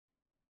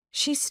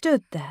She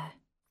stood there,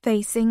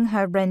 facing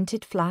her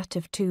rented flat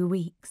of 2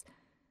 weeks,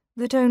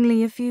 that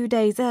only a few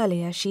days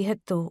earlier she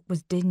had thought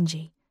was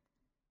dingy.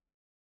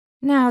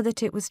 Now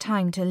that it was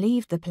time to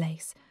leave the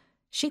place,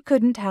 she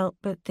couldn't help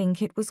but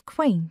think it was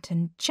quaint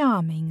and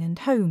charming and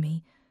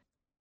homey,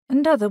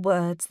 and other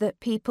words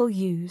that people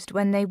used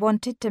when they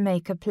wanted to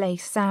make a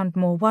place sound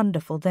more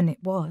wonderful than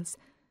it was.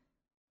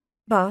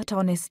 But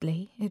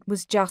honestly, it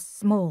was just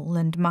small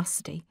and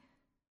musty.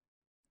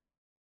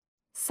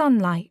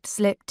 Sunlight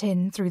slipped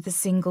in through the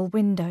single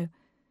window,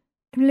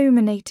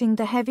 illuminating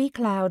the heavy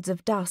clouds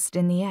of dust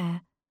in the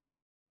air.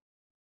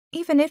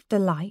 Even if the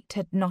light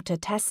had not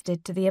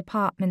attested to the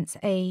apartment's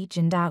age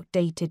and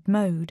outdated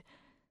mode,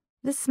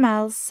 the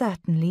smells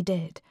certainly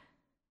did.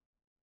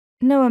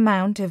 No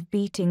amount of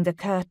beating the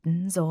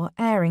curtains or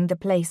airing the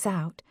place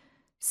out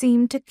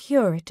seemed to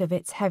cure it of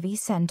its heavy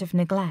scent of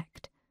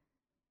neglect.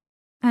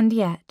 And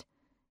yet,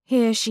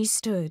 here she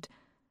stood,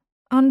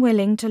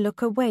 unwilling to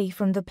look away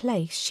from the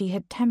place she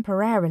had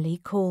temporarily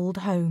called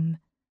home.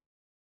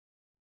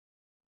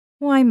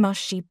 Why must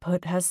she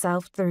put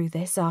herself through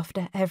this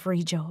after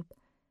every job?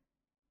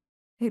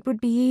 It would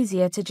be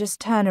easier to just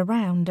turn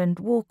around and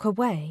walk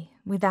away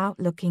without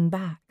looking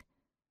back.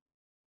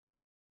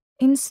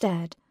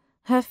 Instead,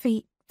 her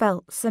feet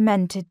felt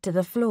cemented to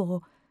the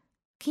floor,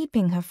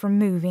 keeping her from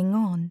moving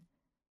on.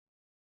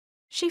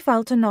 She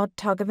felt an odd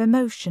tug of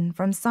emotion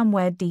from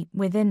somewhere deep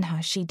within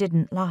her she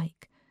didn't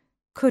like,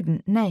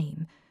 couldn't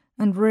name,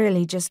 and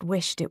really just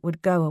wished it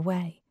would go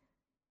away.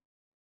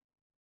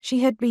 She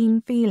had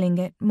been feeling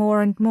it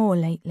more and more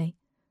lately.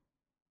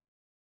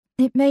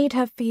 It made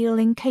her feel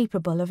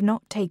incapable of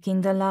not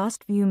taking the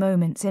last few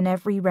moments in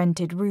every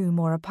rented room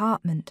or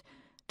apartment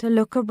to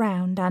look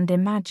around and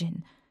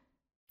imagine,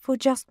 for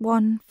just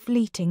one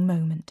fleeting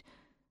moment,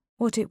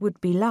 what it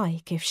would be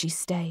like if she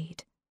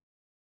stayed.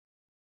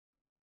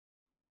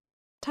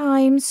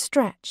 Time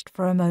stretched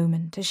for a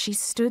moment as she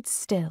stood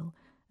still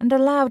and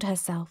allowed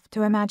herself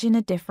to imagine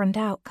a different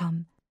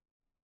outcome.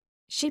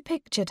 She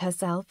pictured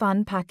herself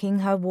unpacking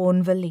her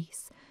worn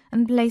valise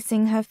and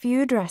placing her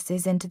few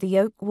dresses into the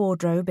oak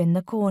wardrobe in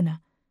the corner.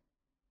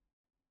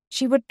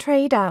 She would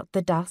trade out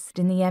the dust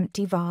in the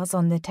empty vase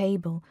on the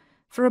table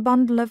for a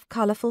bundle of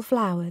colourful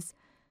flowers,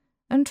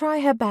 and try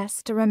her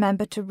best to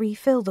remember to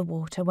refill the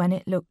water when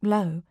it looked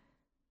low.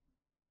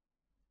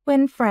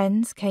 When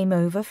friends came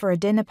over for a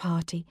dinner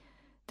party,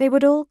 they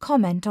would all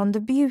comment on the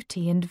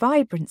beauty and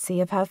vibrancy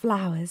of her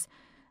flowers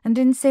and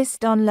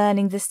insist on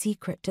learning the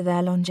secret to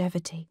their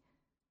longevity.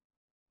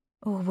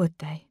 Or would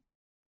they?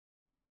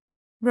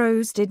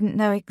 Rose didn't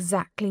know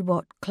exactly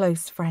what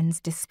close friends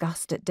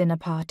discussed at dinner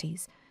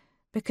parties,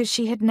 because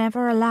she had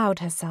never allowed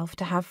herself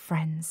to have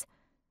friends.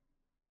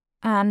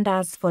 And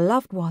as for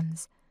loved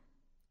ones,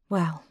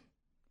 well,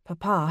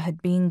 Papa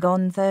had been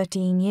gone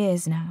 13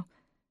 years now.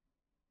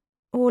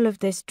 All of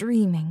this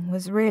dreaming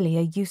was really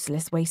a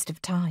useless waste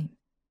of time.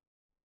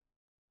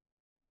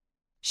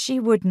 She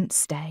wouldn't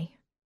stay.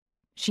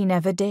 She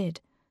never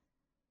did.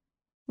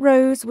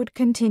 Rose would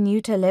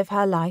continue to live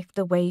her life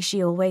the way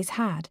she always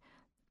had,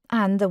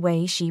 and the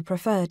way she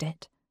preferred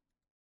it.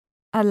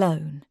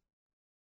 Alone.